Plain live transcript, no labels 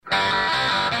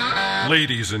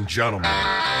Ladies and gentlemen,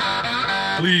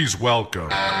 please welcome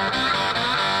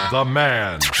the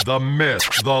man, the myth,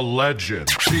 the legend,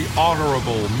 the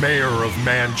Honorable Mayor of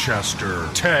Manchester,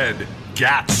 Ted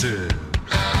Gatsas.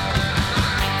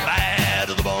 Bad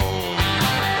to the bone,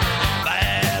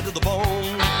 bad to the bone.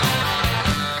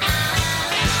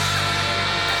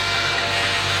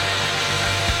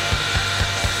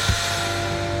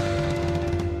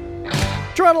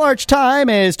 Toronto Large time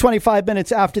is 25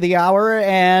 minutes after the hour,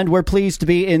 and we're pleased to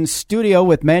be in studio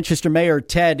with Manchester Mayor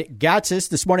Ted Gatsas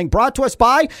this morning, brought to us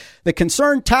by the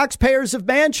Concerned Taxpayers of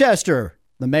Manchester.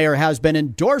 The mayor has been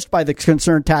endorsed by the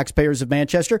Concerned Taxpayers of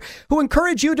Manchester, who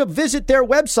encourage you to visit their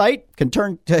website,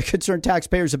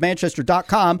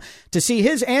 concernedtaxpayersofmanchester.com, to see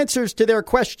his answers to their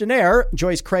questionnaire,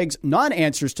 Joyce Craig's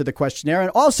non-answers to the questionnaire, and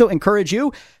also encourage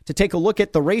you to take a look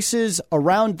at the races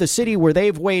around the city where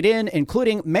they've weighed in,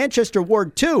 including Manchester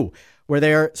Ward 2, where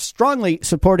they're strongly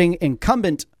supporting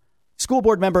incumbent school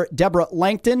board member Deborah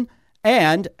Langton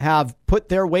and have put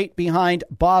their weight behind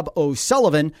Bob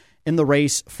O'Sullivan in the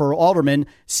race for alderman.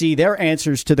 See their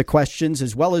answers to the questions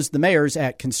as well as the mayor's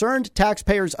at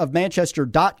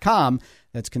concernedtaxpayersofmanchester.com.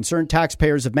 That's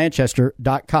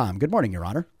concernedtaxpayersofmanchester.com. Good morning, Your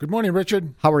Honor. Good morning,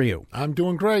 Richard. How are you? I'm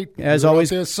doing great. As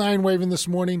always, there's sign waving this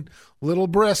morning. A little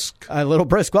brisk. Well,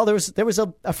 there was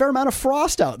a fair amount of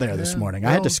frost out there this morning.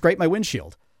 I had to scrape my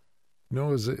windshield. No,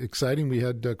 it was exciting. We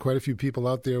had quite a few people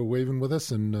out there waving with us,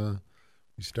 and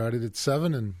we started at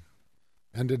 7 and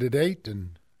ended at 8,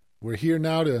 and we're here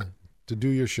now to do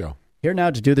your show. Here now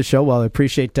to do the show. Well, I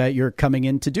appreciate your coming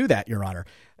in to do that, Your Honor.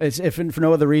 If for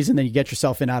no other reason than you get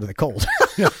yourself in out of the cold.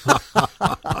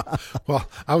 Well,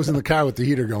 I was in the car with the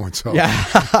heater going, so. Yeah.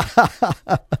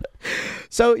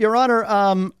 So, Your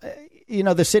Honor,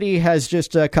 the city has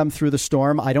just come through the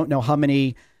storm. I don't know how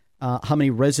many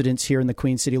residents here in the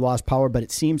Queen City lost power, but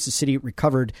it seems the city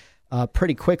recovered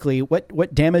pretty quickly.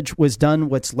 What damage was done?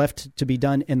 What's left to be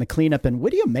done in the cleanup? And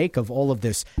what do you make of all of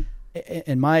this?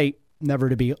 In my never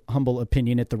to be humble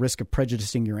opinion, at the risk of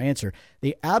prejudicing your answer,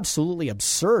 the absolutely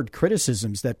absurd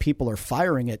criticisms that people are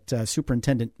firing at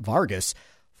Superintendent Vargas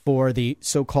for the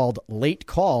so-called late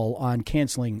call on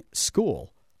canceling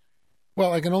school.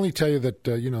 Well, I can only tell you that,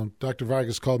 Dr.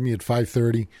 Vargas called me at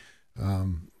 5:30.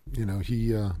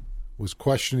 He was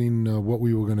questioning what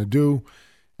we were going to do.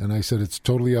 And I said, it's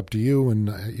totally up to you. And,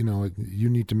 you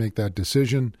need to make that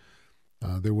decision.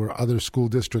 There were other school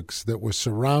districts that were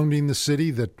surrounding the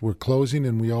city that were closing,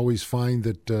 and we always find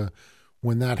that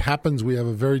when that happens, we have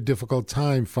a very difficult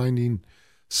time finding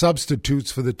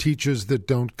substitutes for the teachers that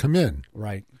don't come in.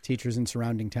 Right. Teachers in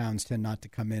surrounding towns tend not to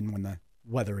come in when the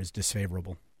weather is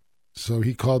disfavorable. So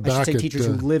he called back. I should say teachers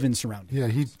who live in surrounding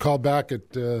towns. Yeah, he called back at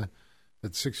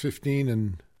 6:15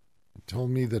 and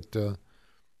told me that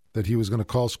he was going to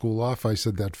call school off. I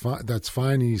said, that's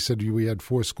fine. And he said we had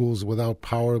 4 schools without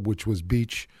power, which was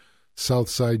Beach,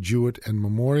 Southside, Jewett, and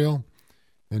Memorial.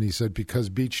 And he said because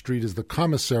Beach Street is the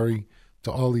commissary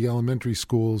to all the elementary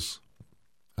schools,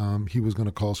 he was going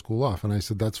to call school off. And I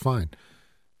said, that's fine.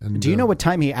 And, do you know what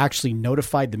time he actually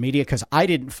notified the media? Because I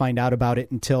didn't find out about it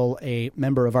until a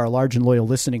member of our large and loyal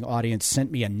listening audience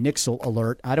sent me a Nixle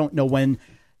alert. I don't know when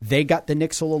they got the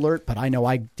Nixle alert, but I know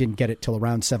I didn't get it till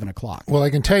around 7 o'clock. Well,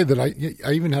 I can tell you that I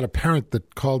even had a parent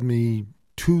that called me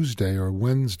Tuesday or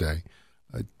Wednesday,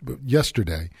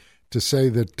 yesterday, to say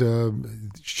that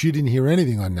she didn't hear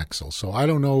anything on Nixle. So I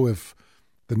don't know if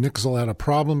the Nixle had a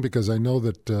problem, because I know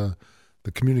that the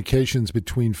communications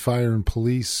between fire and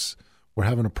police were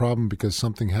having a problem because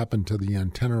something happened to the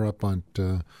antenna up on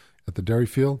at the dairy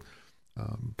field.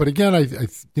 But again, I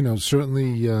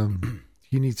certainly.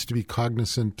 He needs to be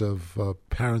cognizant of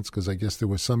parents, because I guess there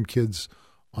were some kids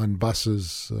on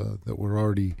buses that were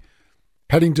already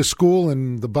heading to school,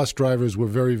 and the bus drivers were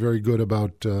very, very good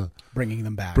about bringing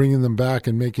them back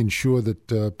and making sure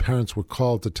that parents were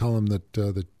called to tell them that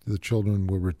the children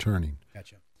were returning.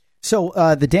 Gotcha. So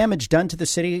the damage done to the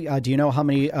city, do you know how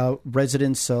many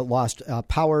residents lost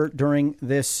power during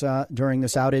this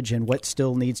outage, and what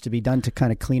still needs to be done to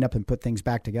kind of clean up and put things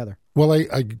back together? Well,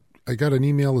 I got an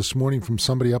email this morning from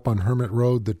somebody up on Hermit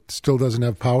Road that still doesn't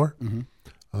have power,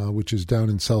 which is down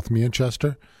in South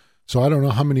Manchester. So I don't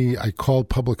know how many. I called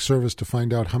public service to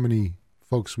find out how many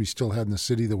folks we still had in the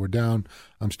city that were down.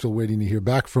 I'm still waiting to hear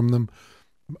back from them.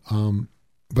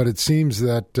 But it seems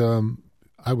that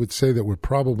I would say that we're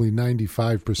probably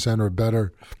 95% or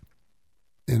better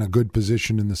in a good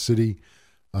position in the city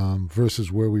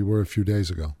versus where we were a few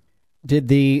days ago. Did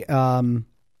the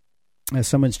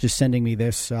someone's just sending me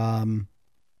this.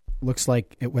 Looks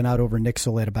like it went out over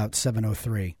Nixle at about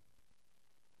 7:03.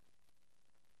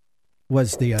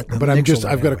 was the but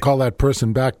I've got to call that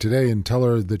person back today and tell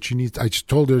her that she needs. I just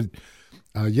told her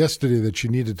yesterday that she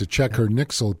needed to check her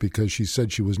Nixle because she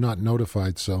said she was not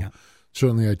notified. So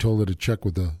certainly, I told her to check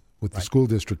with the school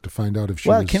district to find out if she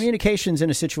was. Communications in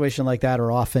a situation like that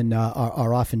are often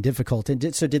difficult.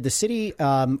 And so did the city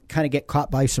kind of get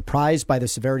caught by surprise by the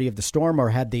severity of the storm, or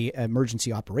had the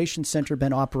emergency operations center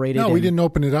been operated? No, we didn't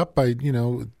open it up.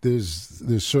 There's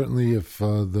certainly, if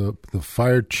the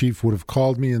fire chief would have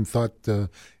called me and thought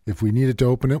if we needed to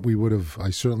open it, I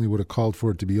certainly would have called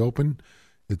for it to be open.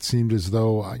 It seemed as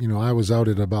though, I was out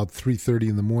at about 3:30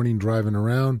 in the morning driving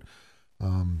around.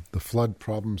 The flood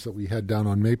problems that we had down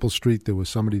on Maple Street, there was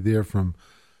somebody there from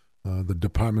the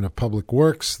Department of Public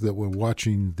Works that were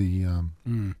watching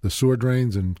the sewer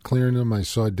drains and clearing them. I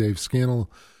saw Dave Scannell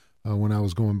when I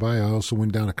was going by. I also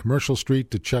went down a Commercial Street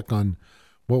to check on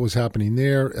what was happening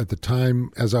there at the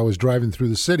time as I was driving through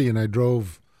the city, and I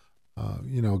drove, a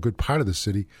good part of the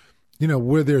city.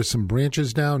 Where there's some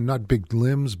branches down, not big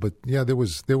limbs, but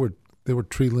there were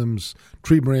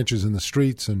tree branches in the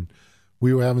streets, and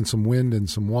we were having some wind and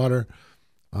some water.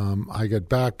 I got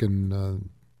back home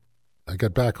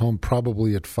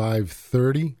probably at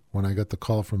 5:30 when I got the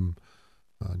call from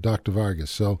Dr. Vargas.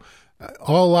 So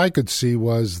all I could see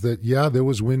was that there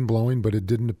was wind blowing, but it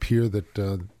didn't appear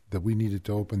that we needed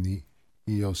to open the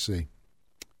EOC.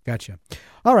 Gotcha.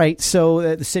 All right.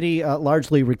 So the city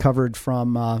largely recovered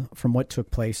from what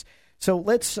took place. So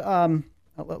let's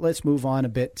move on a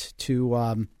bit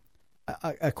to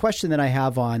a question that I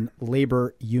have on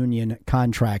labor union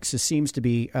contracts. This seems to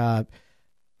be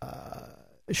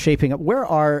shaping up.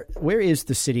 Where is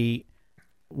the city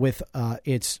with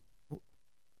its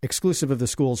exclusive of the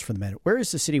schools for the minute? Where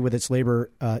is the city with its labor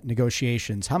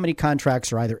negotiations? How many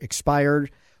contracts are either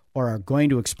expired or are going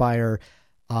to expire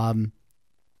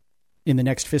in the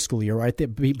next fiscal year,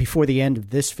 right before the end of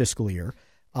this fiscal year?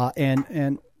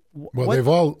 They've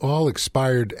all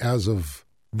expired as of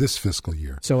this fiscal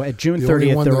year. So at June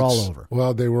 30th, they're all over.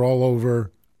 Well, they were all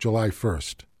over July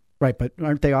 1st. Right, but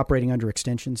aren't they operating under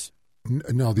extensions?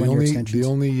 No, the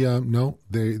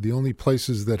only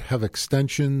places that have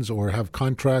extensions or have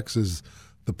contracts is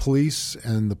the police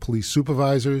and the police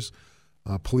supervisors.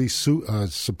 Police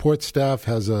support staff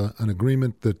has an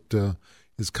agreement that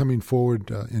is coming forward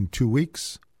in 2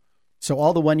 weeks. So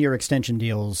all the one-year extension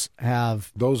deals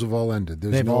those have all ended.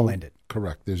 They've all ended.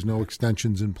 Correct. There's no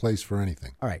extensions in place for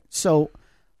anything. All right. So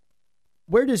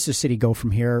where does the city go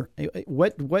from here?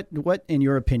 What in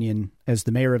your opinion, as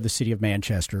the mayor of the city of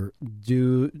Manchester,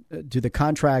 do the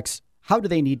contracts, how do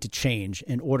they need to change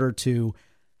in order to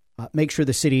make sure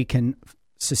the city can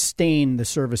sustain the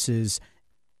services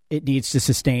it needs to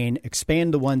sustain,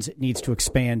 expand the ones it needs to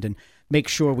expand, and make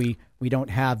sure we don't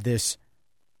have this,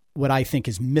 what I think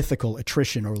is mythical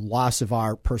attrition or loss of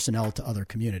our personnel to other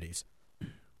communities?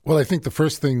 Well, I think the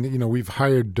first thing, we've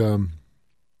hired an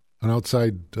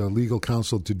outside legal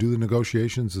counsel to do the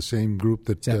negotiations, the same group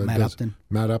that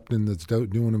Matt Upton that's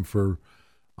doing them for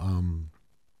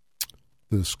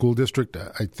the school district.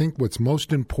 I think what's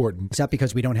most important... Is that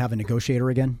because we don't have a negotiator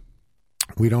again?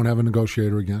 We don't have a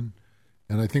negotiator again.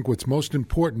 And I think what's most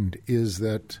important is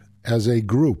that as a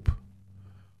group,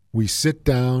 we sit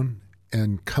down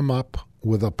and come up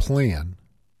with a plan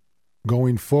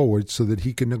going forward so that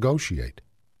he can negotiate.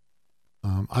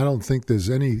 I don't think there's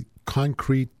any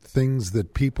concrete things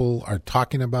that people are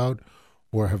talking about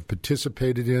or have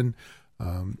participated in,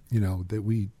 that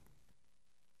we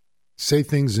say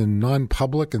things in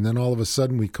non-public and then all of a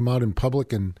sudden we come out in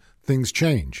public and things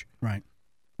change. Right.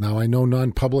 Now, I know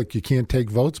non-public, you can't take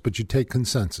votes, but you take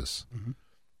consensus.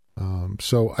 Mm-hmm.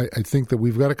 So I think that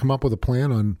we've got to come up with a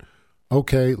plan on,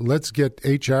 okay, let's get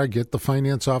HR, get the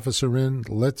finance officer in.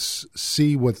 Let's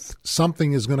see what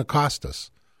something is going to cost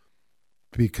us.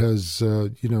 Because,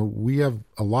 we have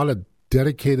a lot of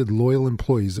dedicated, loyal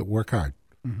employees that work hard.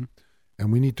 Mm-hmm.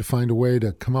 And we need to find a way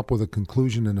to come up with a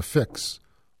conclusion and a fix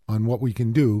on what we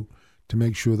can do to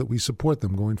make sure that we support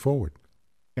them going forward.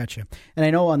 Gotcha. And I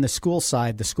know on the school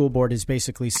side, the school board has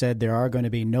basically said there are going to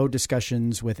be no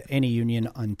discussions with any union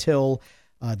until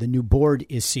the new board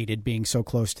is seated, being so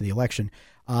close to the election.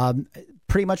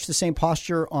 Pretty much the same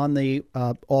posture on the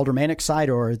aldermanic side,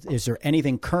 or is there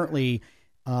anything currently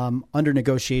under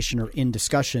negotiation or in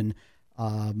discussion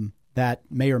that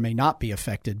may or may not be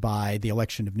affected by the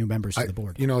election of new members to the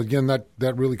board? Again,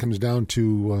 that really comes down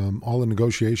to all the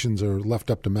negotiations are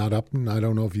left up to Matt Upton. I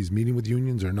don't know if he's meeting with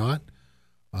unions or not.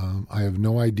 I have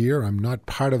no idea. I'm not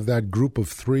part of that group of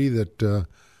three that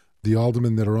the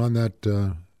aldermen that are on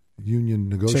that union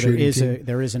negotiating team. So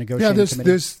there is a negotiating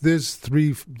committee? There's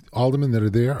three aldermen that are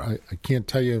there. I can't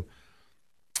tell you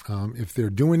If they're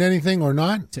doing anything or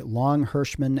not, Is it Long,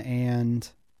 Hirschman, and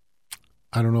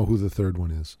I don't know who the third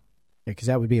one is. because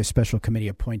that would be a special committee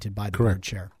appointed by the board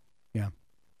chair. Yeah.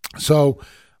 So,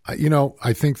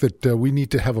 I think that we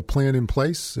need to have a plan in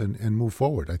place and move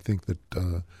forward. I think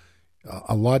that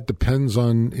a lot depends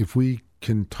on if we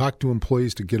can talk to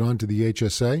employees to get onto the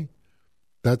HSA.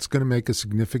 That's going to make a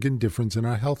significant difference in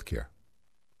our health care.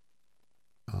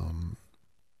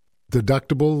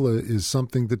 Deductible is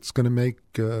something that's going to make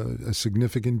a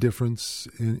significant difference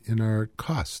in our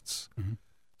costs. Mm-hmm.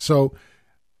 So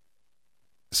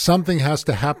something has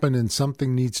to happen and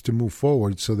something needs to move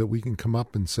forward so that we can come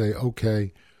up and say,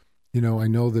 okay, I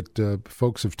know that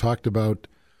folks have talked about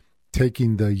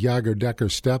taking the Yager-Decker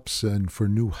steps and for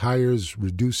new hires,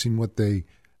 reducing what they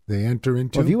enter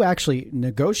into. Well, you actually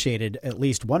negotiated at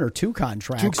least one or two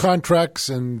contracts. Two contracts,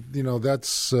 and,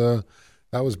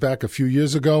 that was back a few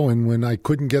years ago, and when I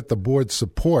couldn't get the board's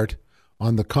support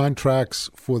on the contracts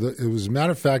as a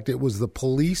matter of fact, it was the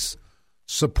police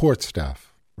support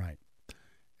staff. Right.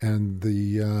 And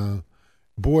the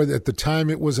board, at the time,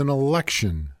 it was an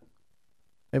election.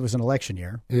 It was an election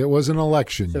year. It was an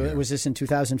election year. So was this in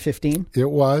 2015? It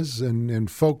was,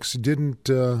 and folks didn't...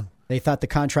 they thought the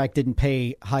contract didn't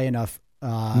pay high enough.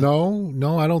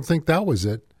 No, I don't think that was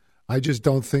it. I just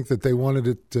don't think that they wanted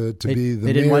it to be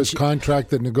the mayor's contract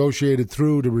that negotiated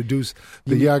through to reduce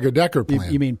the Yager-Decker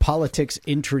plan. You mean politics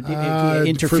interfered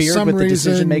with the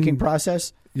decision-making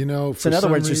process? So in other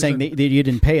words, you're saying that you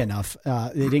didn't pay enough.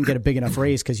 They didn't get a big enough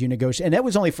raise because you negotiated. And that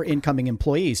was only for incoming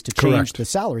employees to change the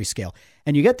salary scale.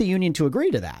 And you get the union to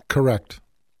agree to that. Correct.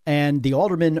 And the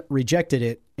aldermen rejected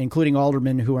it, including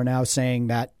aldermen who are now saying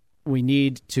that we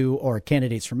need to, or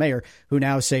candidates for mayor who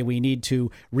now say we need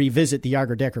to revisit the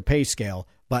Yager-Decker pay scale,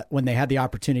 but when they had the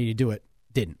opportunity to do it,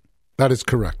 didn't. That is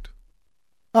correct.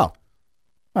 Oh, all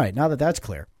right. Now that that's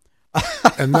clear.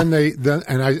 And then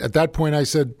at that point I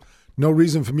said, no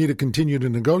reason for me to continue to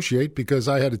negotiate because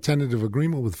I had a tentative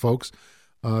agreement with folks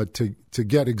to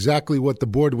get exactly what the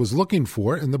board was looking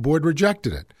for, and the board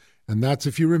rejected it. And that's,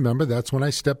 if you remember, that's when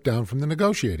I stepped down from the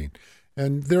negotiating.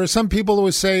 And there are some people who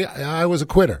would say I was a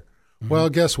quitter. Mm-hmm. Well,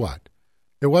 guess what?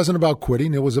 It wasn't about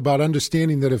quitting. It was about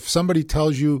understanding that if somebody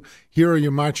tells you, here are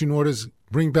your marching orders,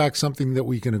 bring back something that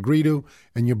we can agree to,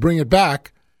 and you bring it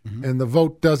back, mm-hmm. and the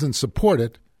vote doesn't support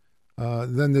it,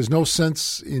 then there's no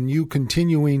sense in you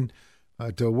continuing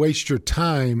to waste your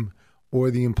time or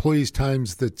the employees'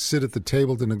 times that sit at the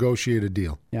table to negotiate a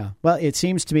deal. Yeah. Well, it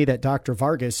seems to me that Dr.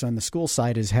 Vargas on the school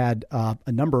side has had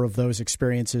a number of those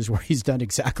experiences where he's done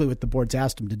exactly what the board's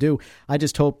asked him to do. I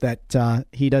just hope that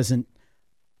he doesn't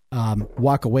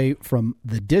walk away from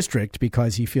the district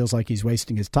because he feels like he's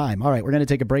wasting his time. All right, we're going to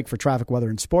take a break for traffic, weather,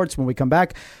 and sports. When we come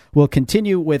back, we'll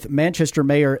continue with Manchester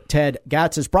Mayor Ted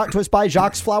Gatsas, brought to us by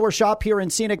Jacques Flower Shop here in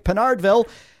scenic Pinardville.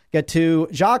 Get to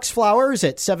Jacques Flowers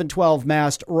at 712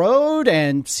 Mast Road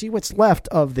and see what's left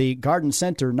of the garden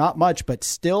center. Not much, but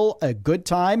still a good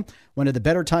time. One of the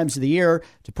better times of the year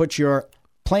to put your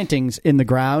plantings in the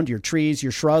ground, your trees,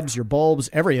 your shrubs, your bulbs,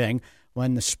 everything.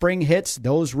 When the spring hits,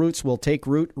 those roots will take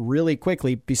root really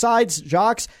quickly. Besides,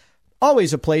 Jacques,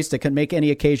 always a place that can make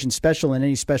any occasion special and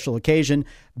any special occasion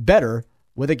better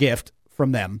with a gift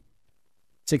from them.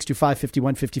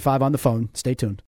 625-5155 on the phone. Stay tuned.